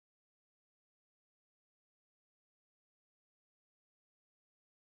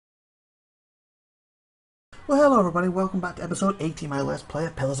Well, hello everybody, welcome back to episode 80 of my Let's Play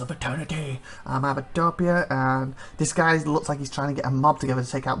of Pillars of Eternity. I'm IVATOPIA, and this guy looks like he's trying to get a mob together to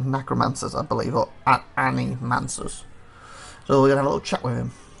take out necromancers, I believe, or animancers. So we're going to have a little chat with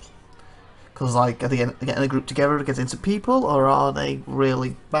him. Because, like, are they getting a group together to get into people, or are they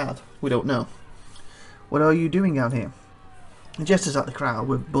really bad? We don't know. What are you doing out here? He gestures at the crowd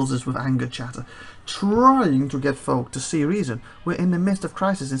with buzzers with anger chatter, trying to get folk to see reason. We're in the midst of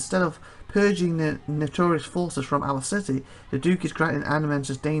crisis. Instead of purging the notorious forces from our city, the Duke is granting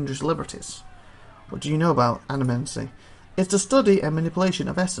animancers dangerous liberties. What do you know about animancy? It's the study and manipulation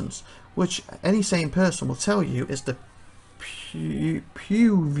of essence, which any sane person will tell you is the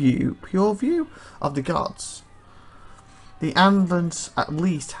pure view of the gods. The Anvans at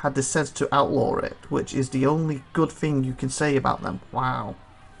least had the sense to outlaw it, which is the only good thing you can say about them. Wow.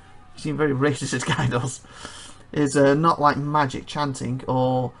 You seem very racist, this guy does. It's not like magic chanting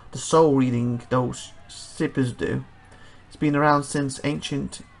or the soul reading those sippers do. It's been around since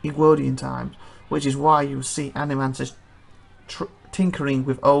ancient Edwardian times, which is why you see animancers tinkering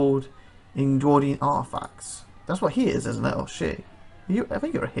with old Edwardian artifacts. That's what he is, isn't it? Or she? I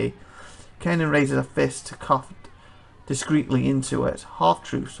think you're a he. Kanan raises a fist to cough discreetly into it.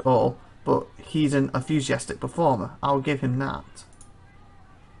 Half-truths all, but he's an enthusiastic performer. I'll give him that.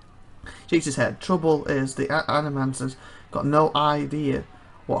 Shakes his head. Trouble is, the animancers got no idea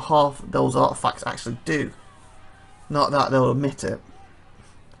what half those artifacts actually do. Not that they'll admit it.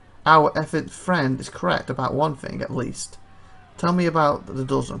 Our effing friend is correct about one thing, at least. Tell me about the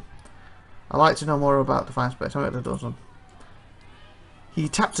dozen. I'd like to know more about the fine space. Tell me about the dozen. He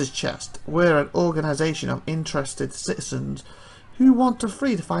taps his chest. We're an organisation of interested citizens who want to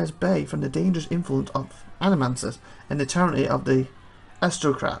free the Fire's Bay from the dangerous influence of animancers and the tyranny of the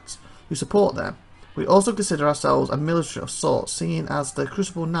aristocrats who support them. We also consider ourselves a military of sorts, seeing as the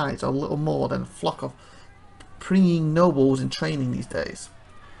Crucible Knights are little more than a flock of preening nobles in training these days.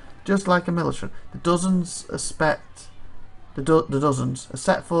 Just like a military, the dozens are set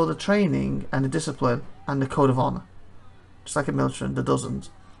for the training and the discipline and the code of honour. Just like a military, the dozens.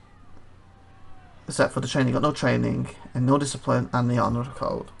 Except for the training, got no training and no discipline and the honour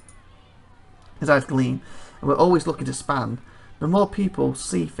code. His eyes gleam, and we're always looking to expand. The more people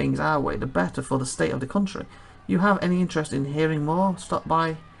see things our way, the better for the state of the country. You have any interest in hearing more? Stop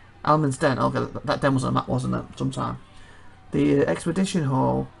by Alman's Den. Okay, that den was on the map, wasn't it? Sometime. The expedition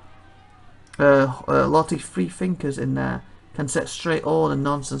hall. A lot of free thinkers in there can set straight all the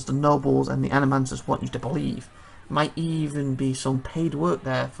nonsense the nobles and the animancers want you to believe. Might even be some paid work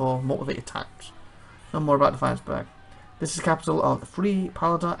there for motivated types. No more about the Firesburg. This is the capital of the Free,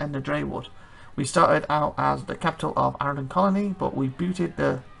 Paladar and the Dreywood. We started out as the capital of Arden Colony, but we booted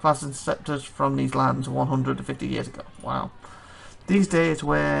the Flazen Scepters from these lands 150 years ago. Wow. These days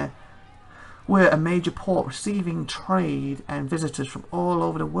we're a major port receiving trade and visitors from all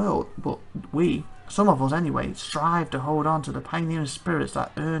over the world, but we, some of us anyway, strive to hold on to the pioneering spirits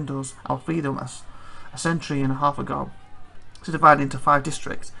that earned us our freedom a century and a half ago. It's divided into 5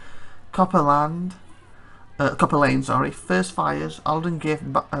 districts: Copper Lane, First Fires, Alden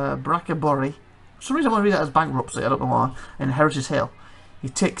Gift, Brackenbury. For some reason I want to read that as Bankruptcy, I don't know why, and Heritage Hill. He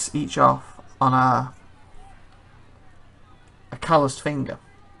ticks each off on a calloused finger.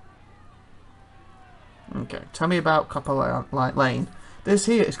 Okay, tell me about Copper Lane. This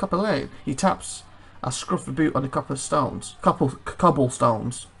here is Copper Lane. He taps a scruffy boot on the cobblestones.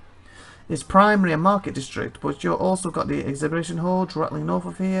 It's primarily a market district, but you've also got the exhibition hall directly north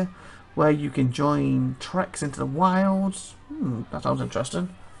of here, where you can join treks into the wilds. That sounds interesting.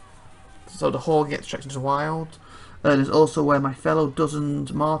 So the hall gets treks into the wilds. There's also where my fellow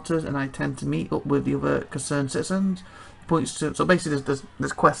dozens martyrs and I tend to meet up with the other concerned citizens. Points to, so basically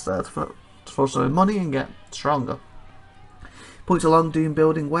there's quests there to throw some money and get stronger. Points along Doom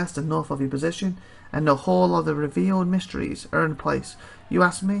Building west and north of your position, and the Hall of the Revealed Mysteries, Earn Place. You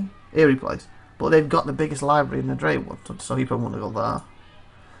ask me? Eerie place. But they've got the biggest library in the Dreywood, so you probably want to go there.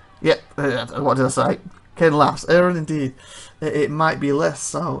 Yep, what did I say? Ken laughs. Aaron, indeed. It might be less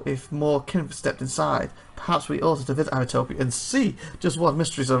so if more kin stepped inside. Perhaps we ought to visit IVATOPIA and see just what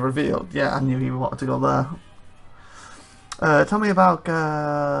mysteries are revealed. Yeah, I knew you wanted to go there. Tell me about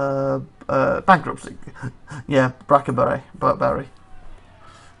bankruptcy. Yeah, Brackenbury.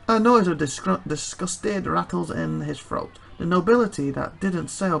 A noise of disgusted rattles in his throat. The nobility that didn't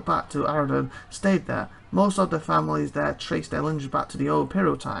sail back to Arden stayed there. Most of the families there traced their lineage back to the old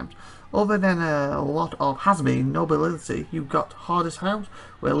imperial times. Other than a lot of has-been nobility, you've got Hardest House,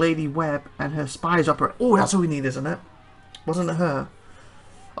 where Lady Webb and her spies operate. Oh, that's who we need, isn't it? Wasn't it her?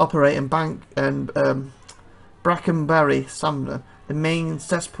 Operate and bank and Brackenbury Sumner. the main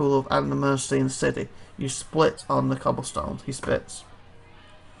cesspool of animosity in the city. You split on the cobblestones. He spits.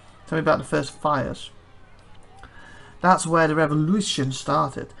 Tell me about the first fires. That's where the revolution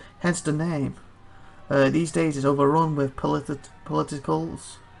started, hence the name. These days it's overrun with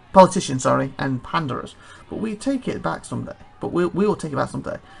politicians, and panderers. But we take it back someday. We will take it back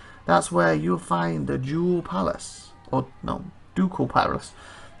someday. That's where you'll find the Ducal Palace, or no, Ducal Palace,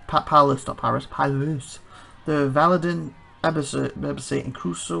 Palace, not Paris, Palace. The Valadin Embassy and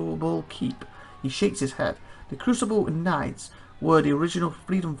Crucible Keep. He shakes his head. The Crucible Knights were the original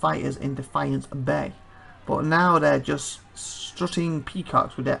freedom fighters in Defiance Bay. But now they're just strutting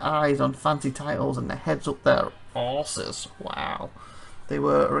peacocks with their eyes on fancy titles and their heads up their arses. Wow. They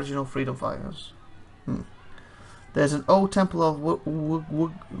were original freedom fighters. There's an old temple of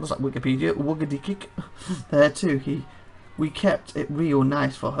what's that, Wikipedia? Wugadikik there too. We kept it real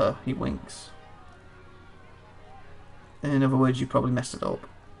nice for her. He winks. In other words, you probably messed it up.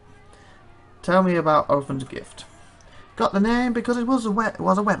 Tell me about Orphan's Gift. Got the name because it was a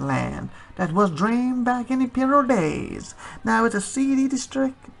wetland that was drained back in imperial days. Now it's a seedy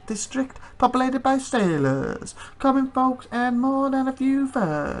district populated by sailors, common folks, and more than a few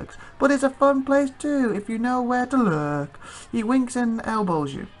thugs. But it's a fun place too if you know where to look. He winks and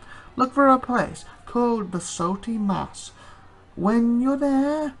elbows you. Look for a place called the Salty Mass. When you're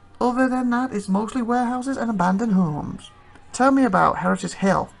there, other than that, it's mostly warehouses and abandoned homes. Tell me about Heritage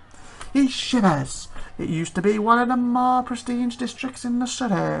Hill. He shivers. It used to be one of the more prestige districts in the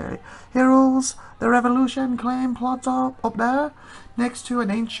city. Heroes, the Revolution claim plots up there, next to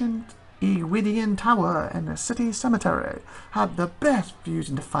an ancient Ewidian tower and a city cemetery. Had the best views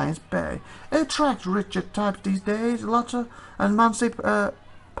in Defiance Bay. It attracts richer types these days. Lots of fancy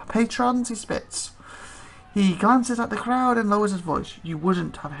patrons. He spits. He glances at the crowd and lowers his voice. You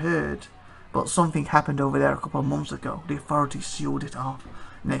wouldn't have heard, but something happened over there a couple of months ago. The authorities sealed it off,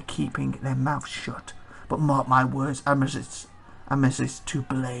 and they're keeping their mouths shut. But mark my words, Amasis to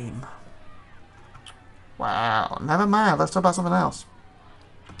blame. Wow, never mind. Let's talk about something else.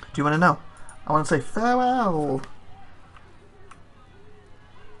 Do you want to know? I want to say farewell.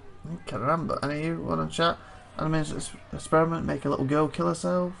 Caramba, any of you want to chat? Animated experiment, make a little girl kill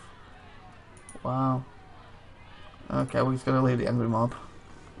herself. Wow. Okay, we're just going to leave the angry mob.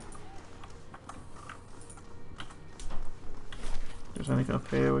 Is there anything up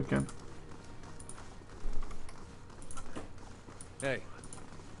here we can... Hey.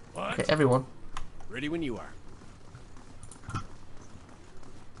 What? Okay, everyone. Ready when you are.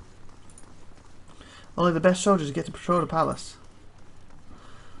 Only the best soldiers get to patrol the palace.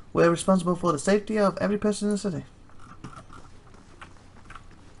 We're responsible for the safety of every person in the city.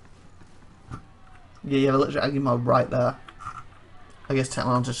 Yeah, you have a literal angry mob right there. I guess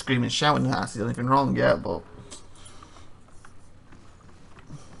technically just screaming and shouting that hasn't done anything wrong yet, but...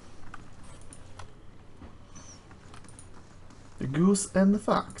 The goose and the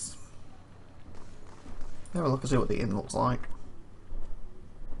fox. Have a look and see what the inn looks like.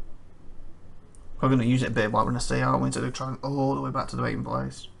 We're going to use it a bit while we're going to stay, aren't we? Instead of trying all the way back to the main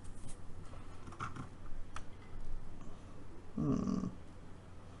place.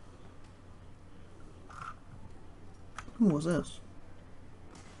 What's this?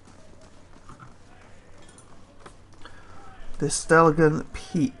 This Stelligan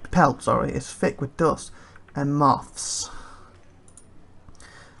pelt, is thick with dust and moths.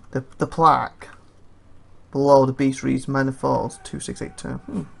 The plaque below the beast reads Minor Falls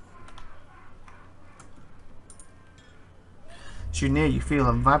 2682. As you near, you feel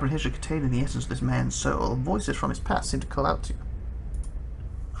a vibrant history containing the essence of this man's soul. Voices from his past seem to call out to you.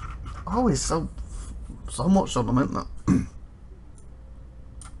 Oh, it's so much on them, isn't it?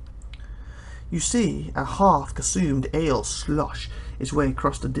 You see a half-consumed ale slosh its way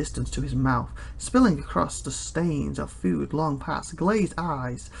across the distance to his mouth, spilling across the stains of food long past. Glazed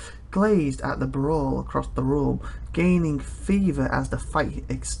eyes glazed at the brawl across the room, gaining fever as the fight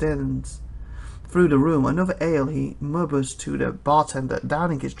extends through the room. Another ale, he murmurs to the bartender,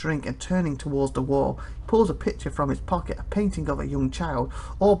 downing his drink and turning towards the wall. He pulls a picture from his pocket, a painting of a young child,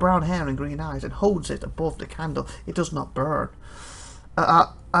 all brown hair and green eyes, and holds it above the candle. It does not burn.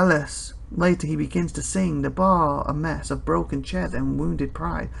 Alice. Later he begins to sing, the bar a mess of broken chairs and wounded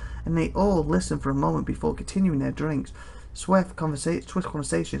pride, and they all listen for a moment before continuing their drinks. Swift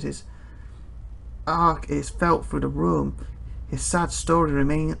conversations, his arc is felt through the room. His sad story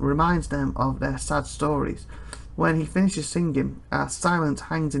reminds them of their sad stories. When he finishes singing, a silence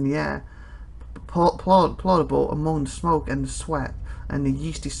hangs in the air, plausible among the smoke and the sweat, and the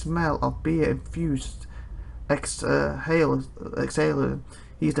yeasty smell of beer-infused exhaler.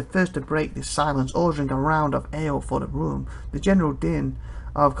 He is the first to break this silence, ordering a round of ale for the room. The general din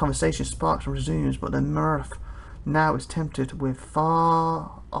of conversation sparks and resumes, but the mirth now is tempted with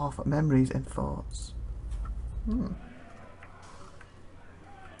far off memories and thoughts.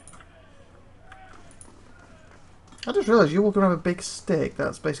 I just realised you walk around with a big stick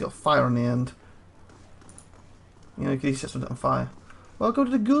that's basically got fire on the end. You know, you could set something on fire. Welcome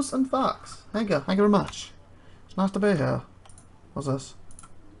to the Goose and Fox. Thank you very much. It's nice to be here. What's this?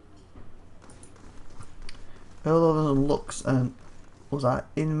 Earl of looks and was that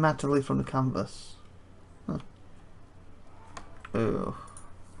immaterially from the canvas. Huh. Oh.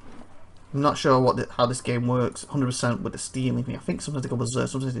 I'm not sure how this game works 100% with the stealing thing. I think sometimes they go berserk,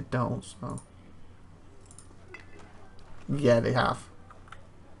 sometimes they don't. So. Yeah, they have.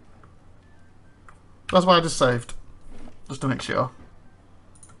 That's why I just saved. Just to make sure.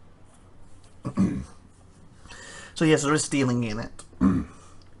 So yes, there is stealing in it.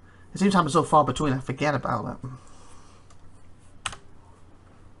 It seems to happen so far between I forget about it.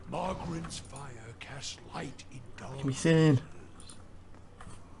 Margaret's fire casts light in dark. Can be seen.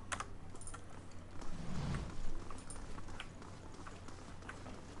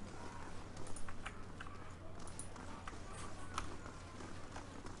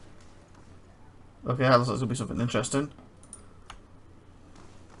 Okay, that looks like it's going to be something interesting.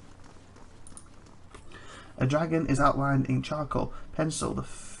 A dragon is outlined in charcoal pencil, the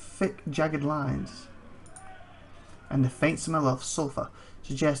thick jagged lines and the faint smell of sulphur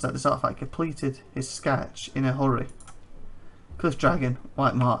suggest that this artifact completed his sketch in a hurry. Cliff Dragon,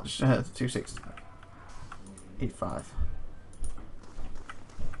 White March, 2685.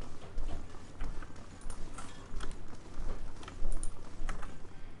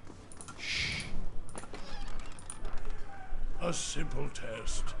 A simple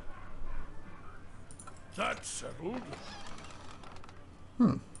test. That's settled.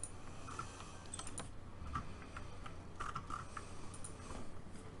 I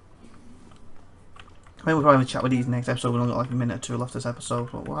think we'll probably have a chat with these next episode. We've only got like a minute or two left this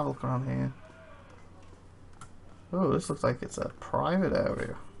episode, but we'll have a look around here. Oh, this looks like it's a private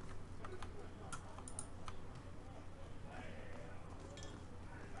area.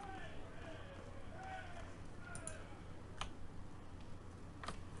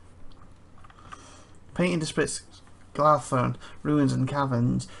 Painting depicts Glarthorn, ruins and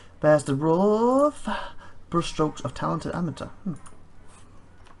caverns, bears the rough brushstrokes of talented amateur.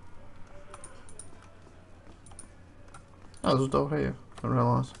 Oh, there's a door here. I didn't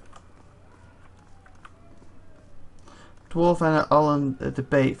realise. Dwarf and Olin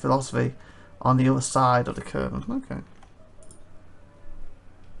debate philosophy on the other side of the curtain. Okay.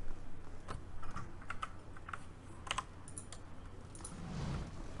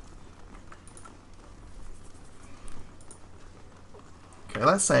 Okay,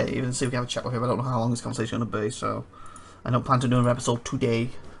 let's save and see if we can have a chat with him. I don't know how long this conversation is going to be, so I don't plan to do another episode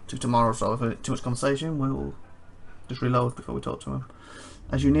today to tomorrow, so if it's too much conversation, we'll just reload before we talk to him.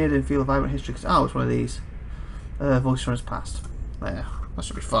 As you near and feel a vibrant history, oh, it's one of these. Voice from his past. There, that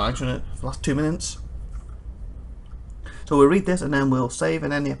should be fine, shouldn't it? For the last 2 minutes. So we'll read this and then we'll save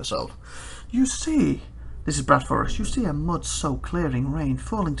and end the episode. You see, this is Brad Forrest. You see a mud-soaked clearing, rain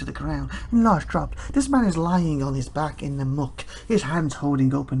falling to the ground in large drops. This man is lying on his back in the muck, his hands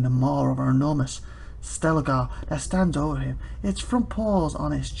holding open the maw of an enormous Stelagar that stands over him, its front paws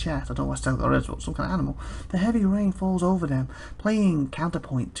on his chest. I don't know what Stelagar is, but some kind of animal. The heavy rain falls over them, playing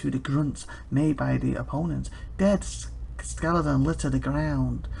counterpoint to the grunts made by the opponents. Dead skeleton litter the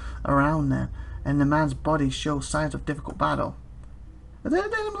ground around them, and the man's body shows signs of difficult battle. They're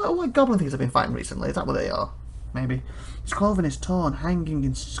little like goblin things I've been fighting recently. Is that what they are? Maybe. His clothing is torn, hanging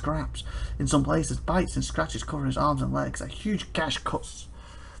in scraps. In some places, bites and scratches cover his arms and legs. A huge gash cuts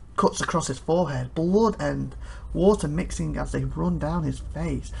across his forehead, blood and water mixing as they run down his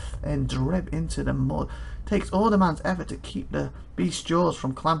face and drip into the mud. Takes all the man's effort to keep the beast's jaws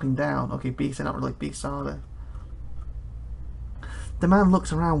from clamping down. Okay, beasts are not really beasts, are they? The man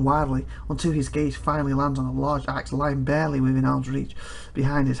looks around wildly until his gaze finally lands on a large axe lying barely within arm's reach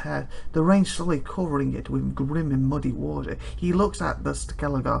behind his head, the rain slowly covering it with grim and muddy water. He looks at the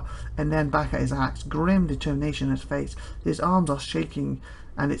Skelegar and then back at his axe, grim determination in his face. His arms are shaking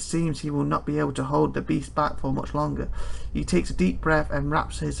and it seems he will not be able to hold the beast back for much longer. He takes a deep breath and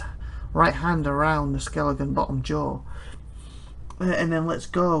wraps his right hand around the skeleton bottom jaw and then lets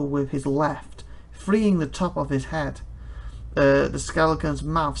go with his left, freeing the top of his head. The skeleton's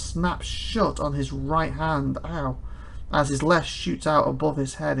mouth snaps shut on his right hand, ow, as his left shoots out above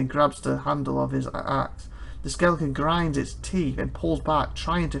his head and grabs the handle of his axe. The skeleton grinds its teeth and pulls back,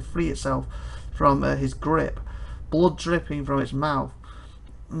 trying to free itself from his grip, blood dripping from its mouth.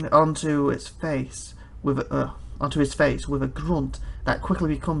 onto its face with a grunt that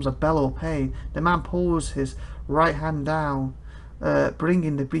quickly becomes a bellow of pain. The man pulls his right hand down,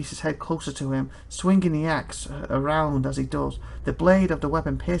 bringing the beast's head closer to him, swinging the axe around as he does. The blade of the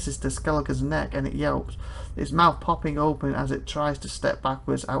weapon pierces the skeleton's neck and it yelps, its mouth popping open as it tries to step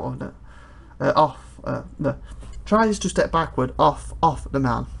backwards out of the off the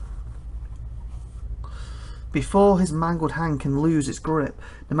man. Before his mangled hand can lose its grip,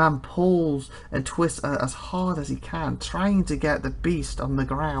 the man pulls and twists as hard as he can, trying to get the beast on the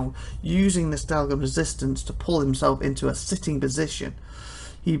ground, using the skeleton's resistance to pull himself into a sitting position.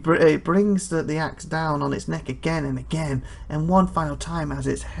 He brings the axe down on its neck again and again, and one final time as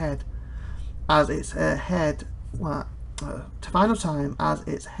its head and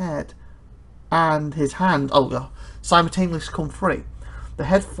his hand simultaneously come free. The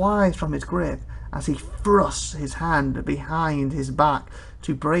head flies from his grip as he thrusts his hand behind his back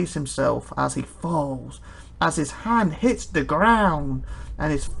to brace himself as he falls. As his hand hits the ground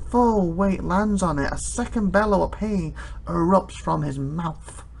and his full weight lands on it, a second bellow of pain erupts from his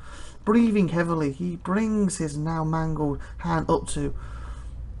mouth. Breathing heavily, he brings his now mangled hand up to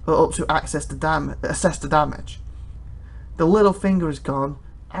assess the damage. The little finger is gone.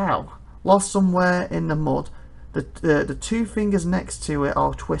 Ow! Lost somewhere in the mud. The two fingers next to it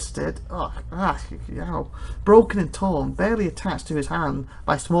are twisted, broken and torn, barely attached to his hand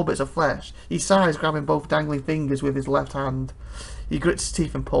by small bits of flesh. He sighs, grabbing both dangling fingers with his left hand. He grits his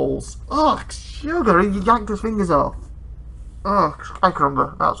teeth and pulls. Oh, sugar! He yanked his fingers off. Oh, I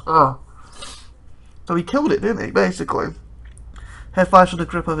crumble. So he killed it, didn't he? Basically, head flies from the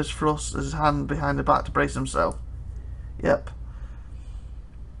grip of his thrust, his hand behind the back to brace himself. Yep.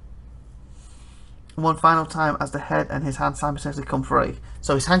 One final time as the head and his hand simultaneously come free.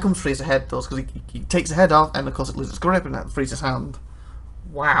 So his hand comes free as the head does, because he takes the head off and of course it loses grip and that frees his hand.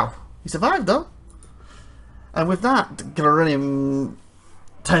 Wow. He survived though. And with that Guerrillium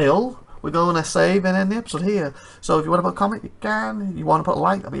tale, we're going to save and end the episode here. So if you want to put a comment, you can. If you want to put a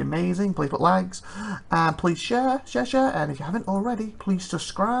like, that'd be amazing. Please put likes. And please share. And if you haven't already, please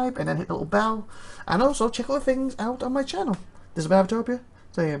subscribe and then hit the little bell. And also check other things out on my channel. This is IVATOPIA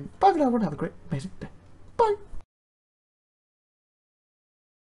saying bye for now and have a great, amazing day. Bye.